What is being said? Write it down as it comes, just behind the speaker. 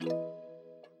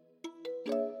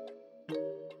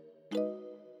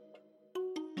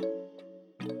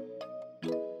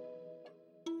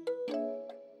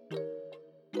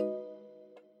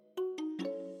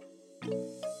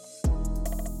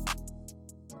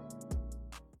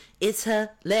It's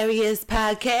hilarious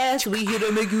podcast. We here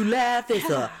to make you laugh. It's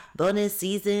a bonus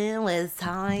season with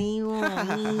time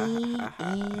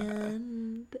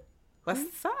and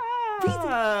what's up?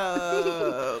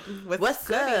 What's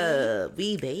up?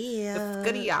 We there. What's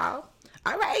goody, y'all?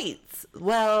 All right.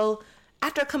 Well,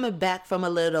 after coming back from a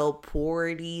little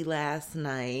party last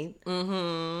night, Ty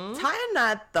and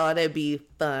I thought it'd be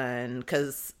fun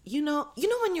because you know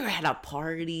when you're at a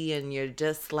party and you're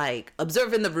just like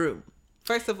observing the room.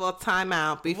 First of all, time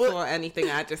out before anything.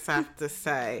 I just have to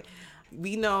say,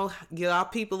 we know y'all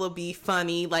people will be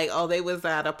funny. Like, oh, they was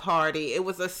at a party. It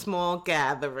was a small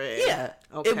gathering. Yeah,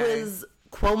 okay. It was.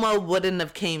 Cuomo wouldn't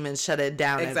have came and shut it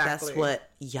down if that's Exactly. what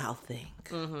y'all think.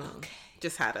 Okay.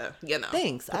 Just had to,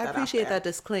 Thanks. I appreciate that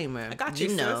disclaimer. I got you,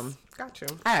 sis. Got you.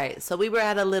 All right. So we were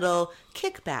at a little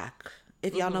kickback.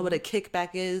 If y'all know what a kickback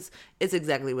is, it's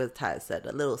exactly what Ty said.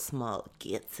 A little small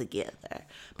get together.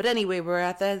 But anyway, we're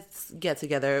at that get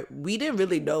together. We didn't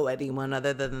really know anyone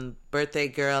other than birthday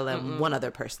girl and one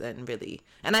other person, really.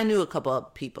 And I knew a couple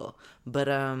of people. But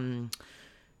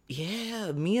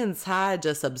yeah, me and Ty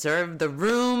just observed the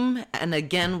room. And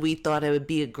again, we thought it would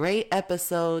be a great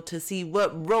episode to see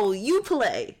what role you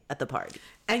play at the party.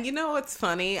 And you know what's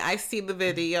funny? I see the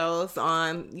videos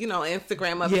on,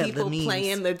 Instagram of people the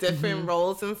playing the different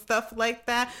roles and stuff like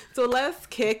that. So let's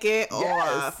kick it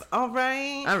off. All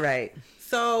right? All right.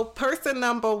 So person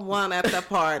number one at the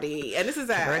party, and this is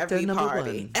at Character every number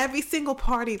Party. one. Every single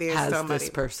party there's Has somebody. this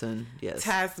person, yes.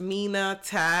 Tasmina,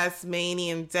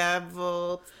 Tasmanian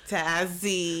Devil,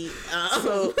 Tazzy.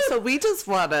 So we just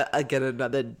want to get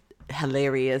another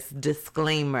hilarious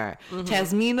disclaimer.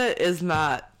 Tasmina is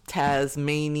not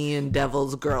Tasmanian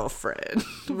Devil's girlfriend.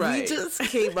 Right. We just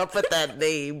came up with that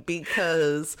name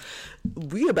because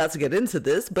we about to get into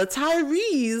this, but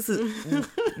Tyrese,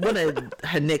 one of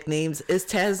her nicknames is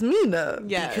Tasmina.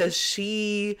 Yes. Because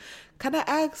she kind of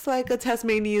acts like a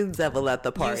Tasmanian devil at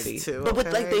the party. Used to, but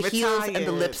with like the heels and the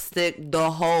Retired. lipstick,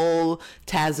 the whole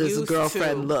Taz's Used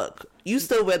girlfriend to. look. You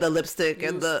still wear the lipstick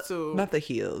and Used to. not the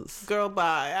heels. Girl,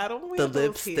 bye. I don't wear The those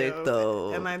lipstick, heels,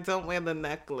 though. and I don't wear the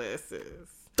necklaces.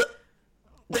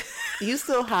 You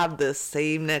still have the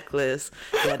same necklace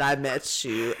that I met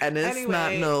you, and it's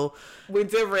not Anyway, no We're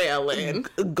derailing.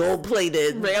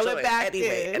 gold-plated. Rail it joint. back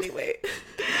Anyway.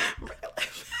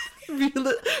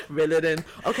 Reel it in.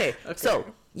 Okay, so,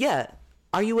 yeah.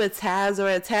 Are you a Taz or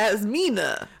a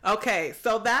Tasmina? Okay,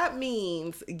 so that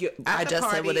means I just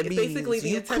said what it means. Basically, the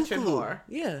You attention cuckoo. whore.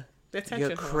 Yeah. The attention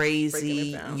You're whore. Breaking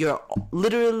crazy. it down. You're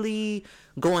literally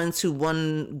going to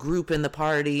one group in the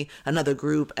party, another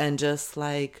group, and just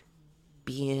like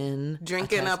being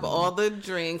Drinking up all the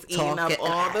drinks, eating up Talking-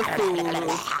 all the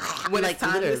food. When Like, it's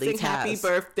time to literally, sing happy Taz.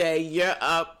 birthday, you're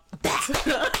up.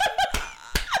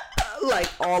 like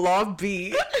all off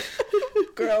beat.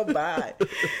 Girl, bye.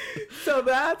 So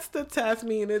that's the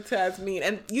Tasmanian.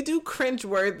 And you do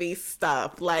cringeworthy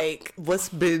stuff. Like, What's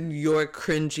been your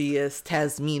cringiest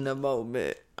Tasmina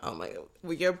moment? oh my God,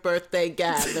 with your birthday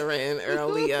gathering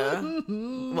earlier.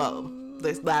 Well,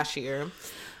 this last year.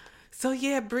 So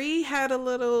yeah, Bree had a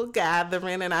little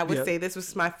gathering, and I would Yep. say this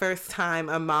was my first time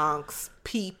amongst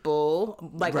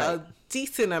people, like Right. a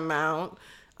decent amount.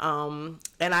 And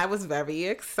I was very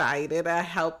excited. I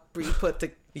helped Bree put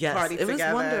the Yes, party it was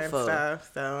together wonderful. and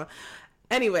stuff. So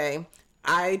anyway,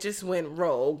 I just went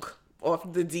rogue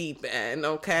off the deep end,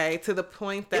 okay? To the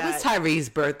point that It was Tyree's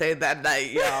birthday that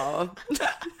night, y'all.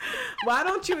 why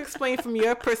don't you explain from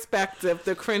your perspective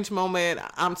the cringe moment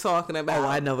I'm talking about? Oh,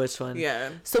 I know which one. Yeah.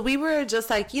 So we were just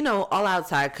like, all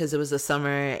outside because it was the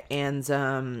summer,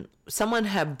 and someone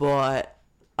had bought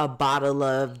a bottle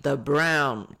of the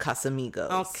brown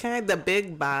Casamigos. Okay, the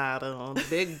big bottle,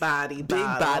 big body Big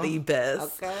bottle. body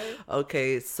best. Okay.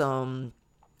 Okay, so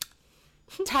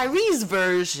Tyree's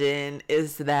version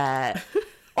is that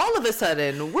all of a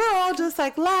sudden we're all just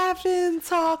like laughing,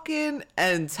 talking,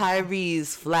 and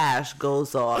Tyree's flash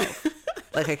goes off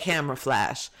like a camera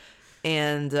flash,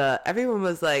 and everyone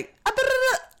was like,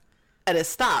 and it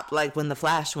stopped like when the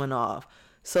flash went off.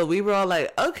 So we were all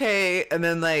like, okay, and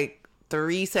then like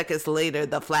 3 seconds later,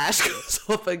 the flash goes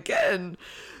off again.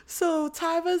 So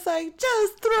Ty was like,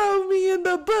 just throw me in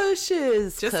the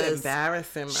bushes. Just 'Cause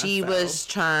embarrassing myself. she was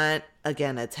trying,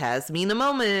 again, a Tasmina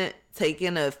moment,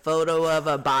 taking a photo of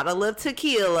a bottle of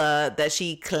tequila that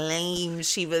she claimed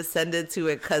she was sending to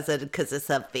her cousin because it's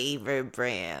her favorite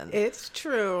brand. It's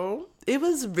true. It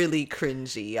was really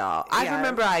cringy, y'all. I Yeah.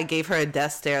 remember I gave her a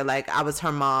death stare like I was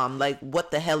her mom. Like,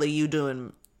 what the hell are you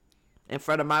doing in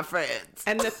front of my friends?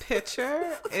 And the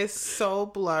picture is so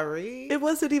blurry. It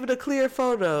wasn't even a clear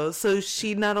photo. So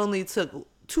she not only took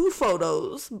two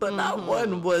photos, but not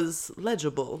one was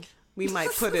legible. We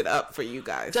might put it up for you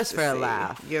guys. Just to for a see,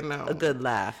 laugh. You know. A good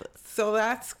laugh. So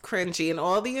that's cringy. And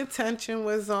all the attention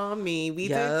was on me. We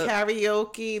Yep. did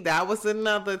karaoke. That was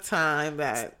another time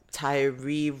that...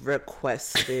 Tyree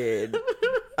requested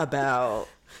about...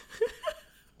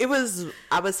 It was,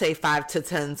 I would say, 5 to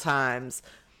 10 times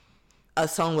a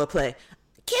song would play.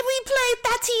 Can we play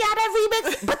Tatiana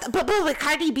remix? But with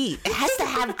Cardi B. It has to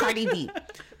have Cardi B.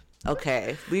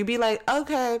 Okay. We'd be like,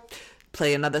 okay.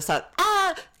 Play another song.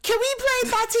 Can we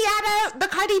play Tatiana, the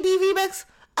Cardi B remix?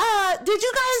 Did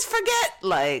you guys forget?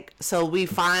 Like, so we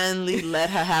finally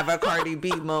let her have a Cardi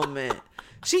B moment.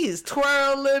 She's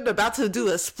twirling, about to do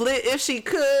a split if she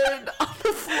could on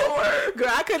the floor. Girl,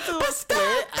 I could do a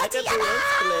split. I could do a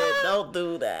split. Don't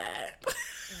do that.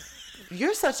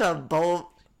 You're such a bold.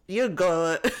 You're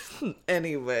going.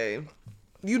 Anyway,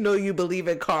 you know you believe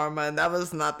in karma, and that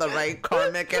was not the right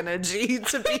karmic energy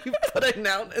to be putting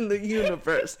out in the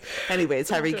universe. Anyway,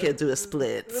 Tyree can't do a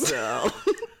split, so.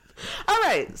 All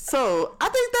right, so I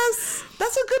think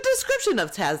that's a good description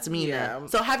of Tasmina. Yeah.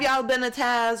 So have y'all been a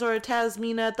Taz or a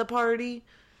Tasmina at the party?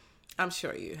 I'm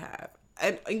sure you have.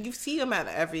 And you see them at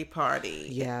every party.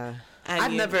 Yeah.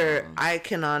 And I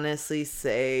can honestly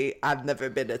say I've never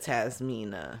been a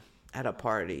Tasmina at a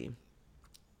party.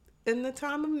 In the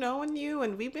time of knowing you,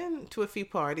 and we've been to a few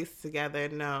parties together,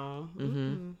 no.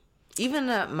 Mm-hmm. Even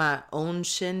at my own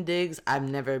shindigs, I've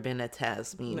never been a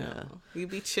Tasmina. No. We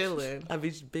be chilling. I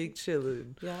be big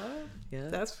chilling. Yeah,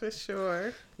 that's for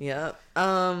sure. Yep.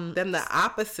 Then the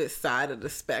opposite side of the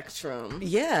spectrum.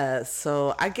 Yeah,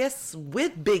 so I guess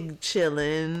with big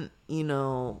chilling, you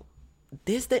know,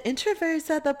 there's the introverts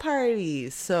at the party.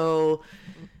 So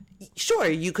sure,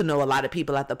 you can know a lot of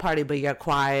people at the party, but you're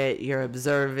quiet, you're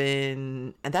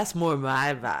observing, and that's more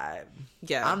my vibe.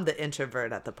 Yeah. I'm the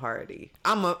introvert at the party.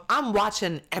 I'm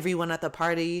watching everyone at the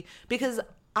party because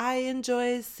I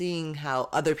enjoy seeing how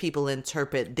other people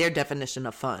interpret their definition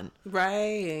of fun.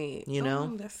 Right. You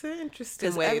know? Oh, that's an interesting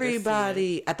Because way to see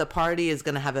everybody at the party is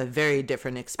going to have a very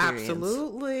different it. experience.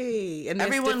 Absolutely. And there's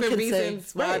Everyone different can say-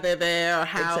 reasons why right. they're there or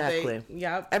how Exactly. they...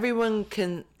 Yep. Everyone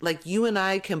can, like, you and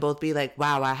I can both be like,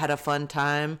 wow, I had a fun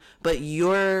time. But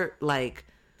your, like,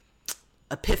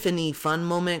 epiphany fun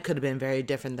moment could have been very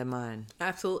different than mine.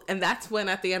 Absolutely. And that's when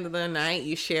at the end of the night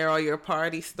you share all your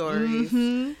party stories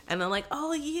and they're like,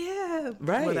 oh yeah,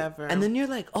 Right. whatever. And then you're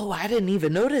like, oh, I didn't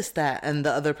even notice that. And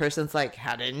the other person's like,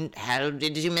 how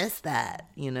did you miss that?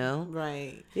 You know?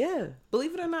 right. Yeah.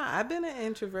 Believe it or not, I've been an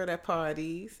introvert at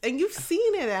parties, and you've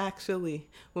seen it actually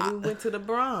when we went to the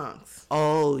Bronx.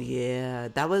 Oh, yeah.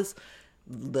 That was,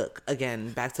 look, again,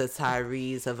 back to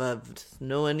Tyrese of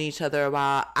knowing each other a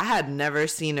while. I had never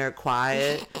seen her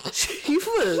quiet. She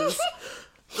was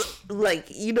like,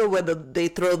 you know, when they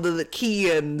throw the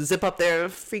key and zip up their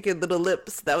freaking little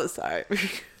lips. That was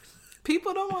Tyrese.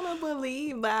 People don't want to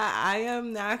believe that I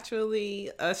am naturally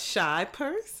a shy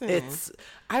person.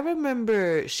 I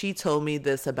remember she told me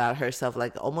this about herself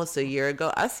like almost a year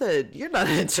ago. I said, you're not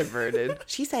introverted.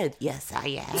 She said, yes,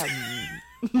 I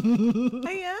am.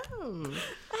 I am.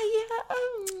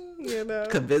 You know.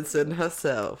 Convincing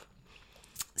herself.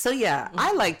 So yeah,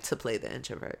 I like to play the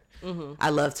introvert. I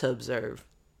love to observe.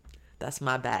 That's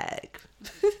my bag.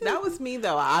 That was me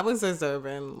though. I was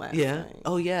observing last night.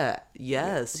 Oh yeah.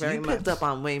 Yes. Very You picked much. up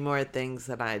on way more things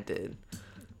than I did.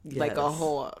 Like a Yes.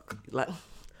 hawk. Like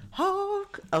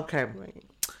hawk. Okay. Right.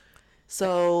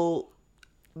 So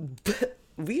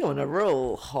we on a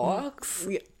roll, Hawks.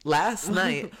 Last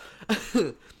night,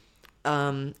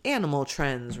 animal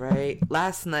trends, right?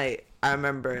 Last night, I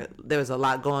remember there was a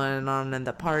lot going on in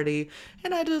the party,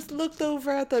 and I just looked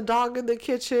over at the dog in the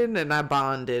kitchen, and I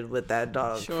bonded with that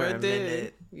dog for Sure a did.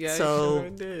 minute. Yeah, so, sure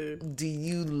did. do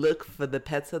you look for the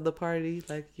pets at the party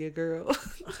like your girl?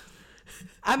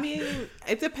 I mean,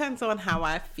 it depends on how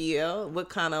I feel, what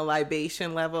kind of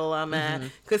libation level I'm at.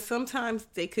 Because sometimes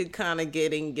they could kind of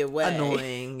get in your way.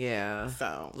 Annoying, yeah.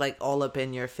 So. Like all up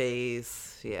in your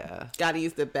face, yeah. Gotta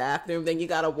use the bathroom, then you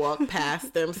gotta walk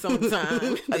past them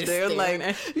sometime. And they're like,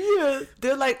 staring yeah.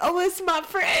 They're like, oh, it's my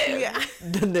friend. Yeah.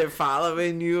 Then they're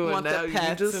following you, want and now the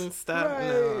pets you just and stuff. Right.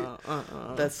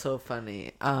 No, That's so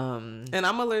funny. And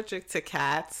I'm allergic to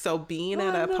cats, so being Oh, I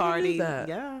at never a knew party, that.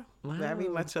 yeah, Wow. very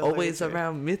much always allergic.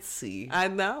 around Mitzi. I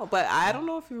know, but I don't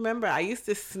know if you remember. I used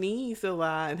to sneeze a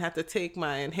lot and have to take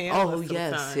my inhaler. Oh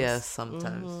yes, sometimes. yes,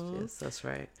 sometimes yes, that's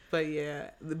right. But yeah,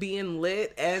 being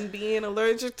lit and being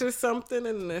allergic to something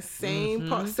in the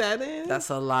same setting. That's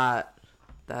a lot.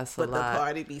 That's a but lot. the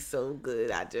party be so good,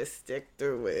 I just stick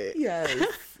through it. Yes.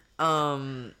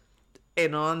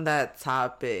 And on that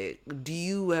topic, do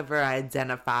you ever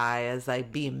identify as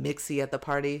like being mixy at the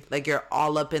party? Like you're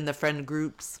all up in the friend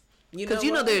groups? Because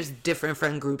you know there's different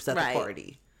friend groups at the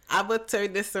party. I would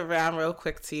turn this around real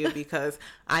quick to you because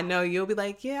I know you'll be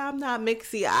like, yeah, I'm not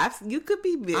mixy. You could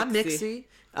be mixy. I'm mixy.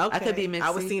 Okay. I could be mixy. I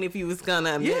was seeing if you was going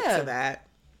to admit to that.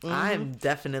 Mm-hmm. I'm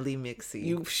definitely mixy.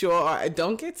 You sure are.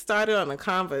 Don't get started on a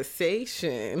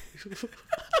conversation.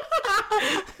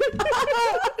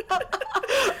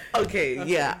 Okay,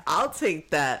 yeah, I'll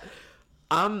take that.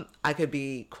 I could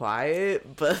be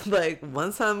quiet, but like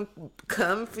once I'm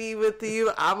comfy with you,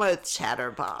 I'm a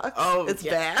chatterbox. Oh, it's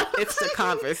bad. It's the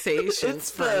conversations it's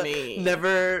for me.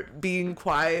 Never being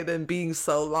quiet and being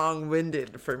so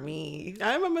long-winded for me.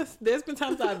 I remember there's been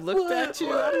times I've looked at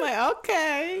you. I'm like,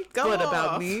 okay, go What off.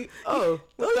 About me? Oh,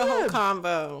 with the whole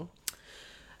combo.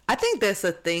 I think that's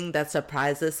a thing that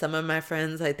surprises some of my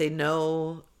friends. Like they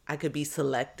know I could be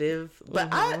selective, but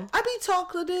I be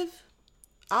talkative.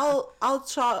 I'll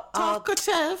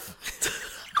talkative.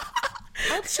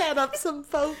 I'll chat up some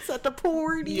folks at the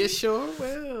party. You sure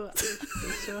will.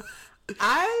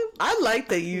 I like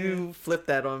that you flipped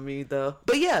that on me though.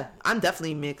 But yeah, I'm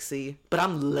definitely mixy, but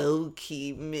I'm low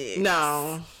key mixed.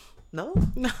 No.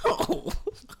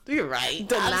 You're right.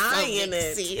 Denying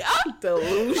it.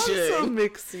 Delusion. I'm so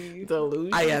mixy.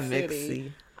 Delusion. I am city.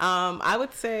 mixy. I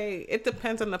would say it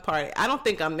depends on the party. I don't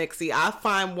think I'm mixy. I'll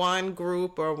find one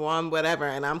group or one whatever,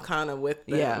 and I'm kind of with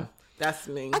them. Yeah. That's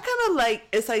me. I kind of like,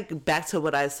 it's like back to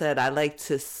what I said. I like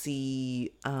to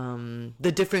see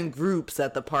the different groups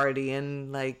at the party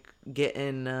and like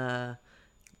getting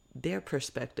their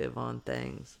perspective on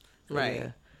things. So, right.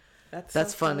 Yeah. That's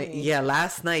so funny. Yeah,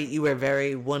 last night you were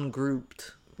very one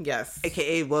grouped. Yes.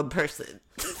 AKA one person.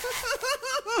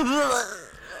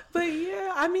 But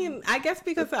yeah, I mean, I guess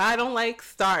because I don't like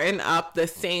starting up the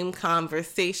same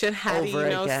conversation. How do you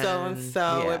know so and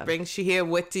so? It brings you here.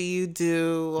 What do you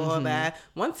do? All that.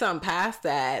 Once I'm past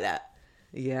that,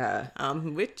 yeah,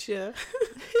 I'm with you.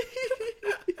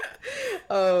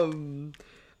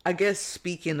 I guess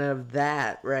speaking of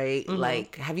that, right?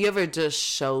 Like, have you ever just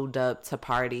showed up to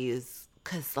parties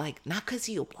not because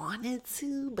you wanted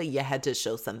to, but you had to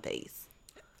show some face?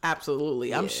 Absolutely.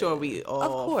 Yeah. I'm sure we all.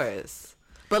 Of course.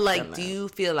 But like, do you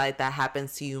feel like that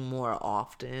happens to you more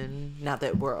often now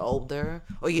that we're older?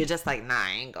 Or you're just like, nah,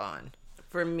 I ain't going?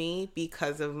 For me,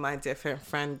 because of my different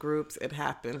friend groups, it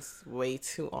happens way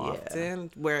too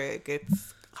often where it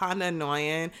gets kind of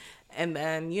annoying. And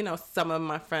then, some of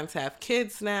my friends have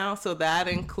kids now, so that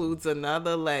includes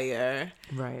another layer.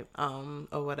 Right.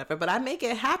 Or whatever. But I make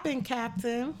it happen,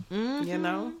 Captain.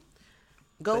 Mm-hmm.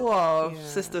 Go off,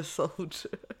 Sister Soldier.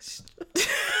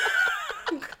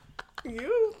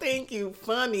 You think you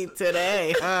funny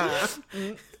today, huh?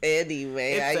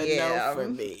 Anyway, it's a no for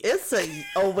me. It's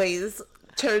always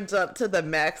turns up to the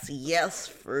max yes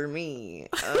for me.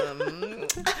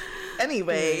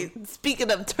 Anyway, speaking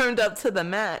of turned up to the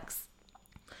max,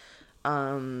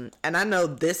 and I know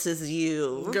this is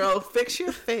you. Girl, fix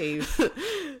your face.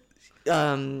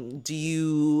 Do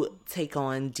you take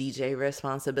on DJ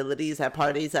responsibilities at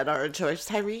parties at our church,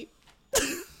 Tyree?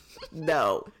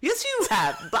 No. Yes, you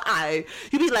have. Bye.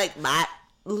 You be like,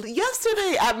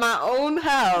 yesterday at my own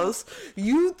house,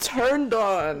 you turned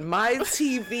on my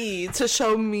TV to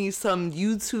show me some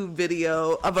YouTube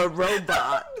video of a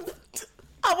robot.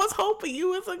 I was hoping you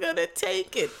wasn't going to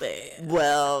take it there.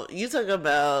 Well, you talk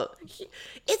about,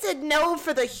 it's a no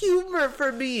for the humor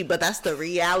for me, but that's the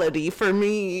reality for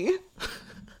me.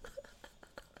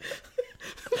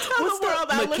 What's the world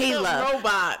I Michaela?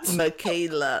 Robots.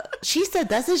 Michaela. She said,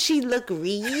 doesn't she look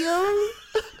real?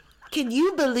 Can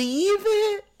you believe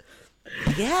it?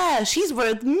 Yeah, she's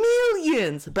worth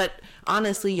millions. But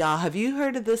honestly, y'all, have you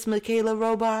heard of this Michaela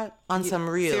robot on some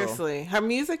real? Seriously. Her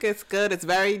music is good. It's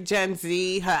very Gen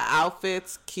Z. Her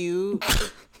outfit's cute.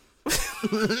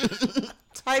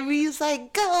 Tyree's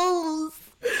like, goes.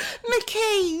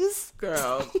 McKay's.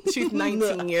 Girl, she's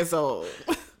 19 years old.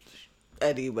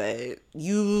 Anyway,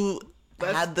 you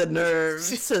had the nerve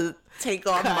to take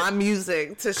off my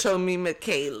music to show me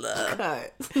Michaela.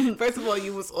 Cut. First of all,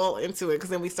 you was all into it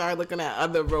because then we started looking at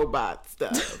other robot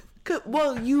stuff.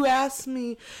 Well, you asked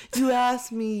me,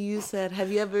 you said,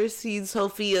 have you ever seen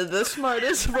Sophia, the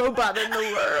smartest robot in the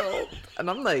world? And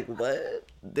I'm like, what?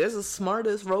 There's a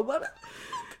smartest robot?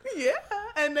 Yeah.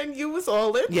 And then you was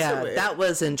all into it. Yeah, that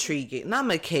was intriguing. Not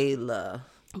Michaela.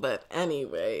 But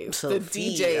anyway, Sophia. The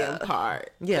DJing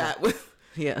part. Yeah. That was,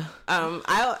 yeah. I'm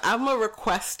a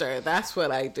requester. That's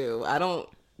what I do. I don't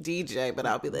DJ, but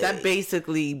I'll be like. That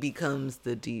basically becomes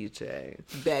the DJ.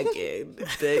 Begging.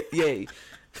 Yay.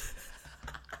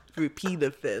 Repeat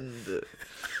offender.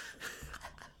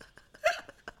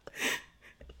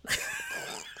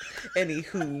 Any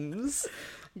whom's.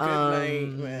 Good night,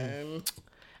 man.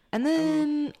 And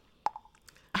then,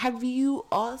 have you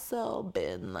also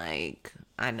been like,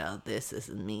 I know this is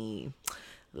me,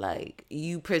 like,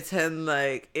 you pretend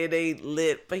like it ain't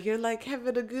lit, but you're like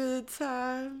having a good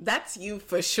time? That's you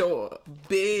for sure.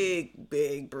 Big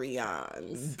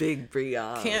Brianne's. Big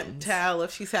Brianne. Can't tell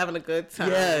if she's having a good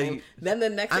time. Yeah. Then the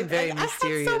next I'm very I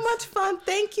mysterious. had so much fun.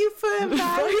 Thank you for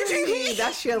inviting me.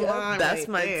 That's your line. That's right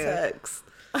my there. text.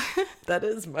 That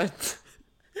is my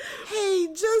Hey,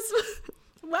 just...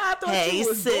 Well, I thought Hey, you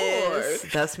was sis.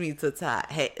 bored. That's me to Ty.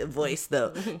 Hey, voice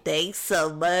though. Thanks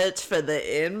so much for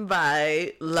the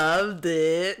invite. Loved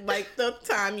it. Like the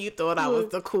time you thought I was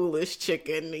the coolest chick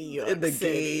in New York In the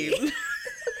City. game.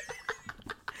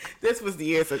 This was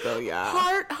years ago, y'all.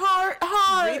 Heart.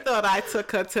 We thought I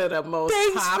took her to the most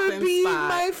Thanks for poppin' being spot.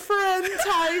 my friend,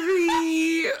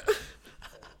 Tyree.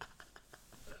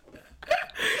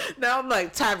 Now I'm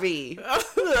like, Tyree.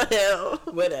 What the hell?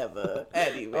 Whatever.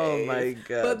 Anyway. Oh my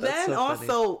God, But that's then so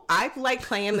also, I like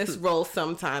playing this role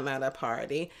sometime at a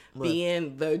party,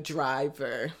 being the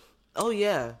driver. Oh,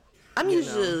 yeah. I'm You know.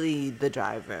 usually the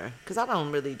driver because I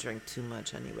don't really drink too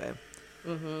much anyway.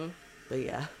 But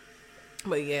yeah.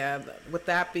 But yeah, with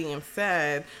that being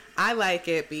said, I like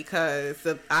it because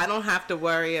I don't have to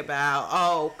worry about,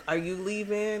 oh, are you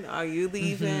leaving? Are you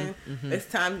leaving? It's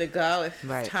time to go. It's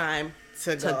Right. time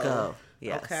to To go.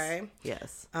 Yes. Okay.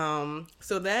 Yes.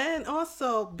 So then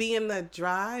also being the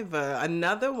driver,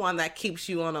 another one that keeps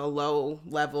you on a low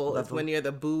level is when you're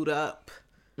the boot up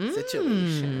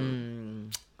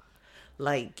situation.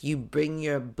 Like you bring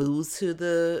your booze to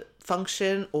the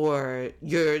function or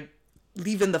you're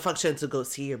leaving the function to go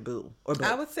see your boo or both?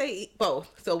 I would say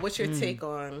both. So what's your take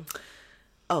on?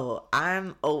 Oh,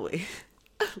 I'm always...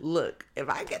 Look, if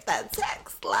I get that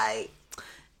text like,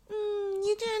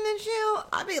 you doing the show?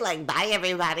 I'll be like, bye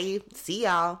everybody. See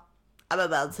y'all. I'm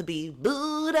about to be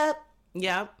booed up.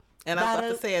 Yep. And I'm about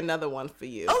to say another one for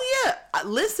you. Oh yeah.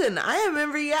 Listen, I am in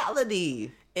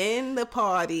reality. In the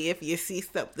party, if you see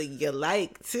something you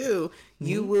like too,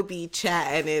 you will be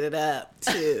chatting it up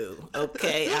too.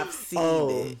 Okay, I've seen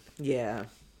it. Yeah.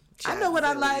 I know what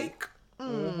I Chatzily. like.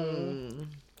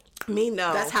 Me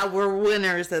no. That's how we're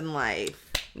winners in life.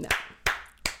 No.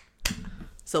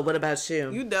 So what about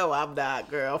you? You know I'm not,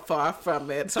 girl. Far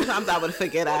from it. Sometimes I would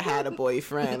forget I had a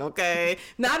boyfriend. Okay,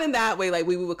 not in that way. Like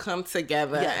we would come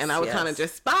together, Yes, and I would kind of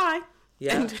just bye,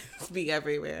 Yeah. and just be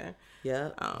everywhere. Yeah.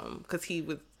 Because he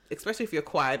was, especially if you're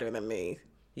quieter than me.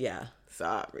 Yeah.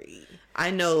 Sorry. I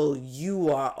know you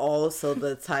are also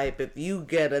the type, if you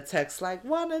get a text like,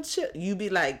 wanna chill, you be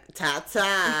like,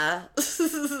 ta-ta.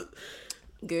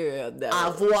 Girl, no.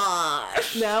 Au revoir.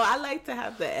 No, I like to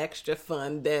have the extra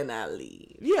fun, then I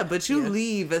leave. Yeah, but you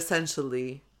leave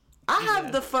essentially. I have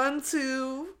Yeah. the fun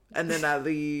too, and then I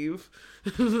leave.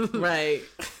 Right.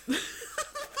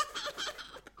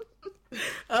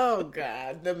 Oh,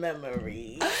 God, the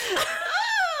memory.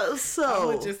 I So,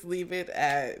 would just leave it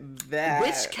at that.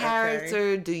 which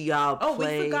character do y'all Oh,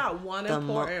 play? we forgot one the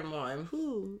important one.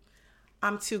 Who?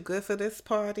 I'm too good for this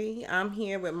party. I'm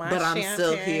here with my But I'm champagne.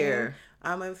 still here.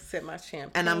 I'm going to sip my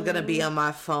champagne. And I'm gonna be on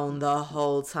my phone the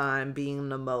whole time, being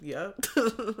the most. Yep.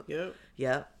 Yep.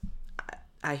 Yep.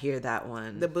 I hear that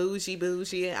one. The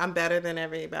bougie. I'm better than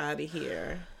everybody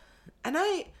here. And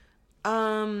I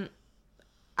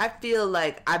feel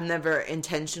like I've never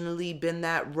intentionally been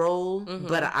that role,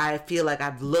 but I feel like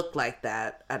I've looked like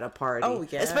that at a party. Oh,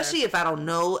 yeah. Especially if I don't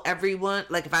know everyone.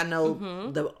 Like if I know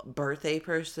the birthday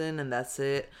person and that's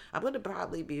it, I'm going to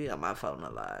probably be on my phone a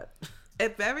lot.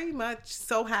 It very much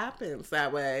so happens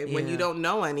that way when Yeah. you don't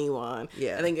know anyone.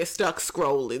 Yeah. And then you're stuck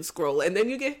scrolling. And then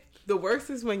you get, the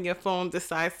worst is when your phone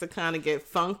decides to kind of get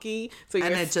funky. So you're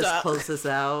And it just stuck. closes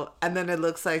out. And then it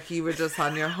looks like you were just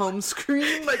on your home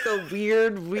screen like a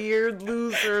weird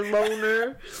loser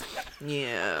loner.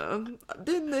 Yeah. I've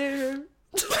been there.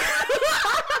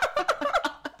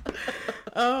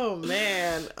 Oh,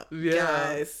 man. Yeah.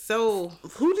 Guys, so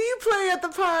Who do you play at the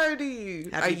party?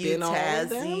 Have Are you you been all of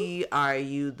Tazzy? Are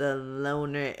you the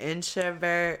loner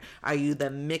introvert? Are you the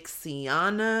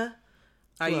Mixiana?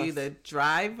 are Who you else? the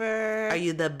driver? Are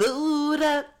you the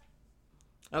Buddha?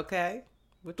 Okay.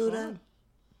 Which Buddha. one?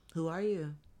 Who are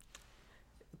you?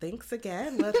 Thanks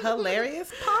again with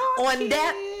hilarious podcast. On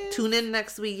that, tune in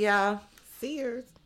next week, y'all. Sears.